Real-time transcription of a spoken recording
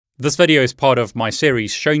This video is part of my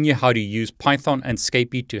series showing you how to use Python and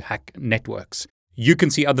Scapy to hack networks. You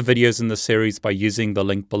can see other videos in this series by using the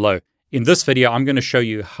link below. In this video, I'm going to show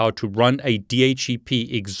you how to run a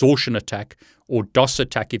DHCP exhaustion attack, or DoS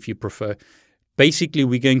attack if you prefer. Basically,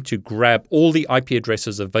 we're going to grab all the IP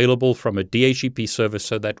addresses available from a DHCP server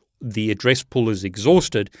so that the address pool is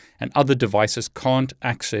exhausted and other devices can't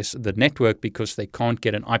access the network because they can't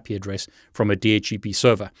get an IP address from a DHCP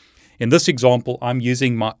server. In this example, I'm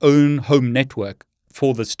using my own home network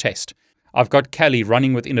for this test. I've got Kali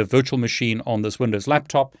running within a virtual machine on this Windows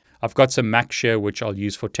laptop. I've got some Mac share, which I'll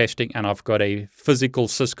use for testing, and I've got a physical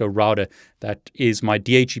Cisco router that is my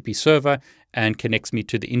DHCP server and connects me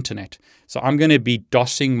to the internet. So I'm going to be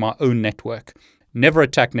DOSing my own network. Never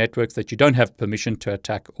attack networks that you don't have permission to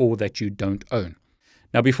attack or that you don't own.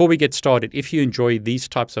 Now, before we get started, if you enjoy these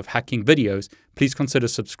types of hacking videos, please consider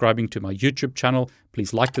subscribing to my YouTube channel.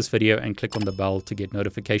 Please like this video and click on the bell to get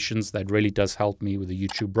notifications. That really does help me with the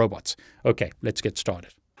YouTube robots. Okay, let's get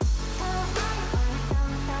started.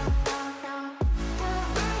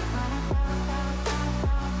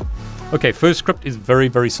 Okay, first script is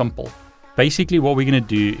very simple. Basically, what we're going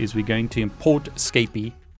to do is we're going to import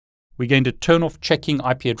Scapy. We're going to turn off checking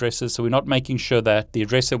IP addresses, so we're not making sure that the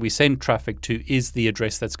address that we send traffic to is the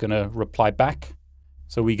address that's going to reply back.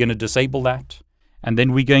 So we're going to disable that. And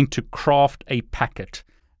then we're going to craft a packet.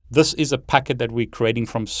 This is a packet that we're creating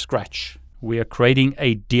from scratch. We are creating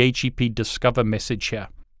a DHCP discover message here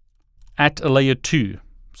at a layer 2,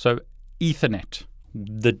 so Ethernet.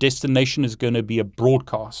 The destination is going to be a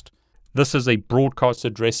broadcast. This is a broadcast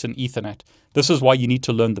address in Ethernet. This is why you need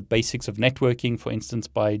to learn the basics of networking, for instance,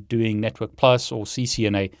 by doing Network Plus or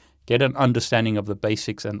CCNA. Get an understanding of the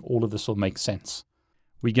basics and all of this will make sense.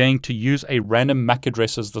 We're going to use a random MAC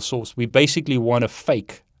address as the source. We basically want to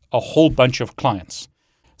fake a whole bunch of clients.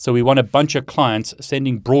 So we want a bunch of clients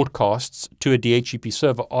sending broadcasts to a DHCP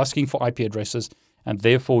server asking for IP addresses and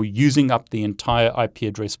therefore using up the entire IP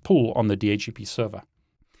address pool on the DHCP server.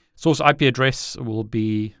 Source IP address will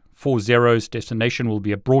be 4 zeros, destination will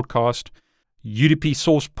be a broadcast. UDP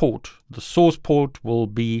source port. The source port will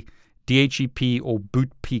be DHCP or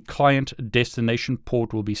bootp client. Destination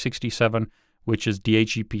port will be 67, which is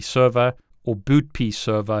DHCP server or bootp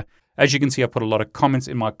server. As you can see, I put a lot of comments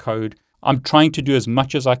in my code. I'm trying to do as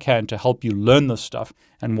much as I can to help you learn this stuff.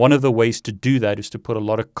 And one of the ways to do that is to put a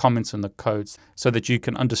lot of comments in the codes so that you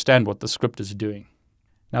can understand what the script is doing.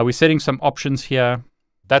 Now we're setting some options here.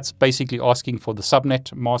 That's basically asking for the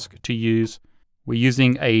subnet mask to use. We're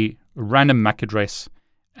using a random MAC address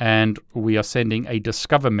and we are sending a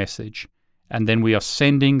discover message. And then we are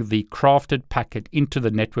sending the crafted packet into the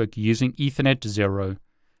network using Ethernet 0.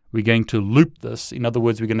 We're going to loop this. In other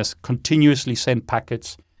words, we're going to continuously send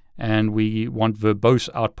packets and we want verbose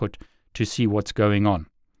output to see what's going on.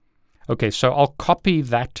 Okay, so I'll copy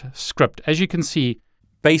that script. As you can see,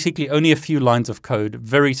 basically only a few lines of code,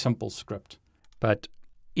 very simple script. But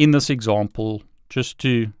in this example, just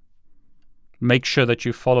to make sure that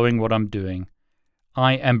you're following what I'm doing,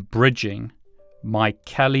 I am bridging my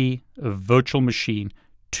Kali virtual machine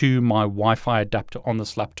to my Wi-Fi adapter on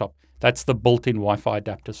this laptop. That's the built-in Wi-Fi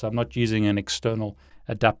adapter, so I'm not using an external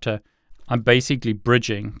adapter. I'm basically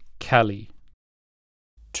bridging Kali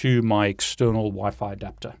to my external Wi-Fi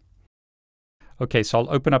adapter. Okay, so I'll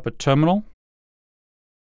open up a terminal.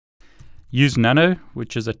 Use Nano,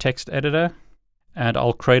 which is a text editor. And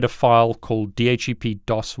I'll create a file called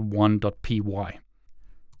dhcp-dos1.py.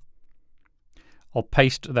 I'll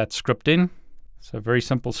paste that script in. So very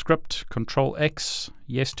simple script, Control X,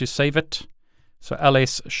 yes to save it. So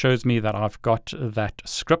ls shows me that I've got that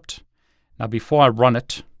script. Now before I run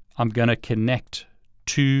it, I'm going to connect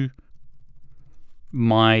to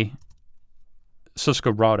my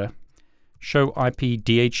Cisco router. Show IP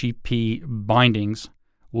DHCP bindings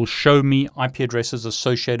will show me IP addresses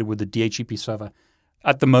associated with the DHCP server.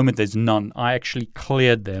 At the moment, there's none. I actually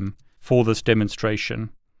cleared them for this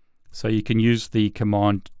demonstration. So you can use the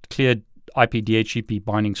command clear IP DHCP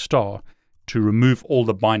binding star to remove all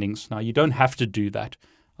the bindings. Now, you don't have to do that.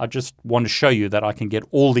 I just want to show you that I can get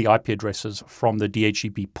all the IP addresses from the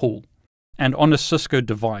DHCP pool. And on a Cisco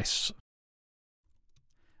device,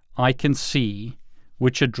 I can see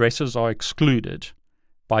which addresses are excluded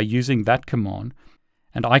by using that command.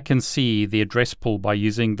 And I can see the address pool by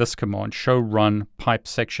using this command, show run pipe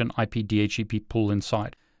section IP DHCP pool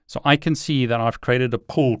inside. So I can see that I've created a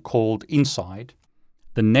pool called inside.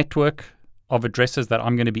 The network of addresses that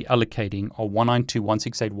I'm going to be allocating are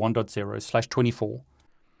 192.168.1.0/24.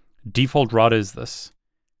 Default router is this.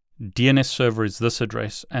 DNS server is this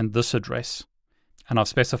address and this address. And I've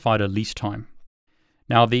specified a lease time.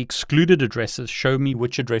 Now, the excluded addresses show me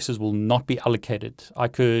which addresses will not be allocated. I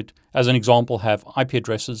could, as an example, have IP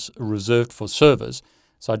addresses reserved for servers.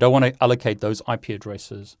 So I don't want to allocate those IP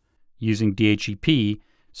addresses using DHCP.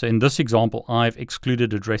 So in this example, I've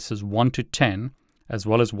excluded addresses 1 to 10, as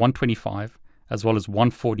well as 125, as well as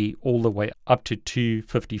 140, all the way up to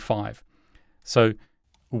 255. So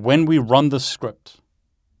when we run the script,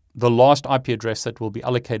 the last IP address that will be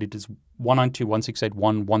allocated is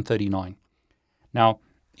 192.168.1.139. Now,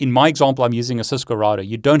 in my example, I'm using a Cisco router.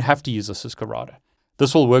 You don't have to use a Cisco router.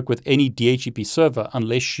 This will work with any DHCP server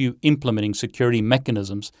unless you're implementing security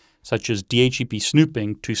mechanisms such as DHCP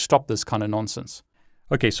snooping to stop this kind of nonsense.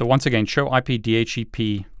 Okay, so once again, show IP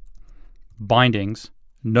DHCP bindings.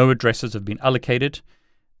 No addresses have been allocated,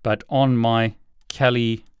 but on my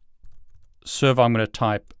Kali server, I'm going to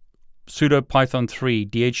type sudo python 3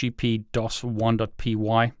 DHCP DoS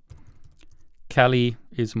 1.py. Kali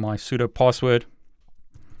is my sudo password.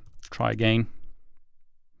 Try again.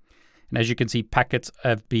 And as you can see, packets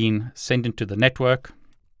have been sent into the network.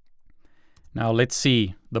 Now let's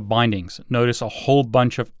see the bindings. Notice a whole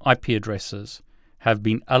bunch of IP addresses have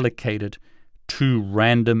been allocated to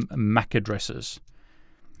random MAC addresses.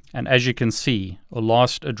 And as you can see, the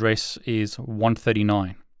last address is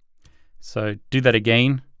 139. So do that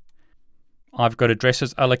again. I've got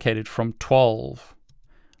addresses allocated from 12.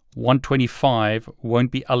 125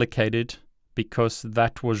 won't be allocated because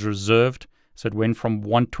that was reserved. So it went from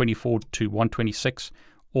 124 to 126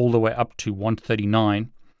 all the way up to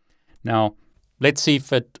 139. Now, let's see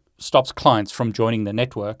if it stops clients from joining the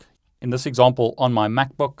network. In this example, on my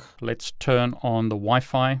MacBook, let's turn on the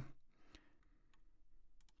Wi-Fi.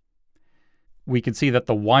 We can see that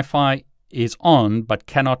the Wi-Fi is on but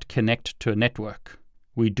cannot connect to a network.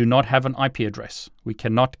 We do not have an IP address. We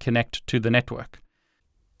cannot connect to the network.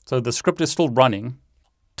 So the script is still running,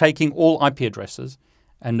 taking all IP addresses,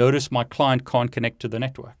 and notice my client can't connect to the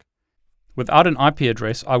network. Without an IP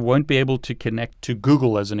address, I won't be able to connect to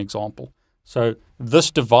Google as an example. So this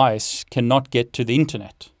device cannot get to the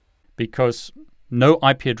internet because no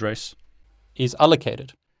IP address is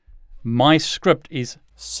allocated. My script is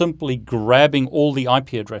simply grabbing all the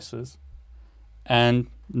IP addresses and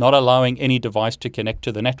not allowing any device to connect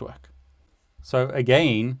to the network. So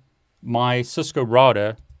again, my Cisco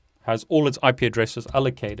router has all its IP addresses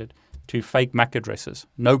allocated to fake MAC addresses.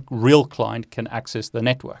 No real client can access the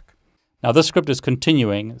network. Now this script is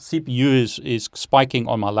continuing. CPU is spiking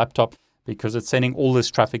on my laptop because it's sending all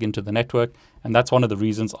this traffic into the network. And that's one of the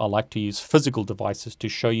reasons I like to use physical devices to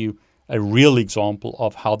show you a real example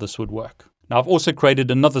of how this would work. Now I've also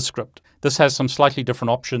created another script. This has some slightly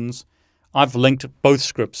different options. I've linked both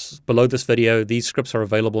scripts below this video. These scripts are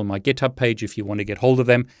available on my GitHub page if you want to get hold of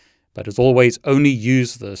them. But as always, only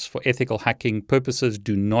use this for ethical hacking purposes.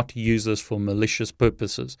 Do not use this for malicious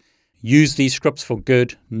purposes. Use these scripts for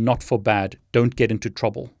good, not for bad. Don't get into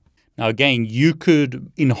trouble. Now again, you could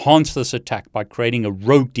enhance this attack by creating a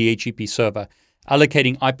rogue DHCP server,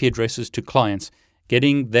 allocating IP addresses to clients,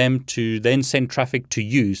 getting them to then send traffic to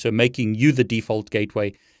you, so making you the default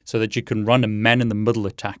gateway so that you can run a man-in-the-middle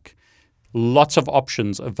attack. Lots of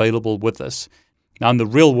options available with this. Now, in the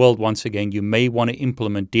real world, once again, you may want to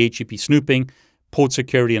implement DHCP snooping, port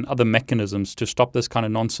security, and other mechanisms to stop this kind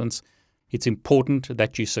of nonsense. It's important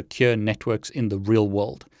that you secure networks in the real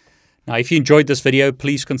world. Now, if you enjoyed this video,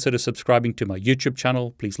 please consider subscribing to my YouTube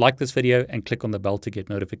channel. Please like this video and click on the bell to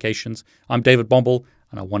get notifications. I'm David Bombal,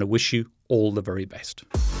 and I want to wish you all the very best.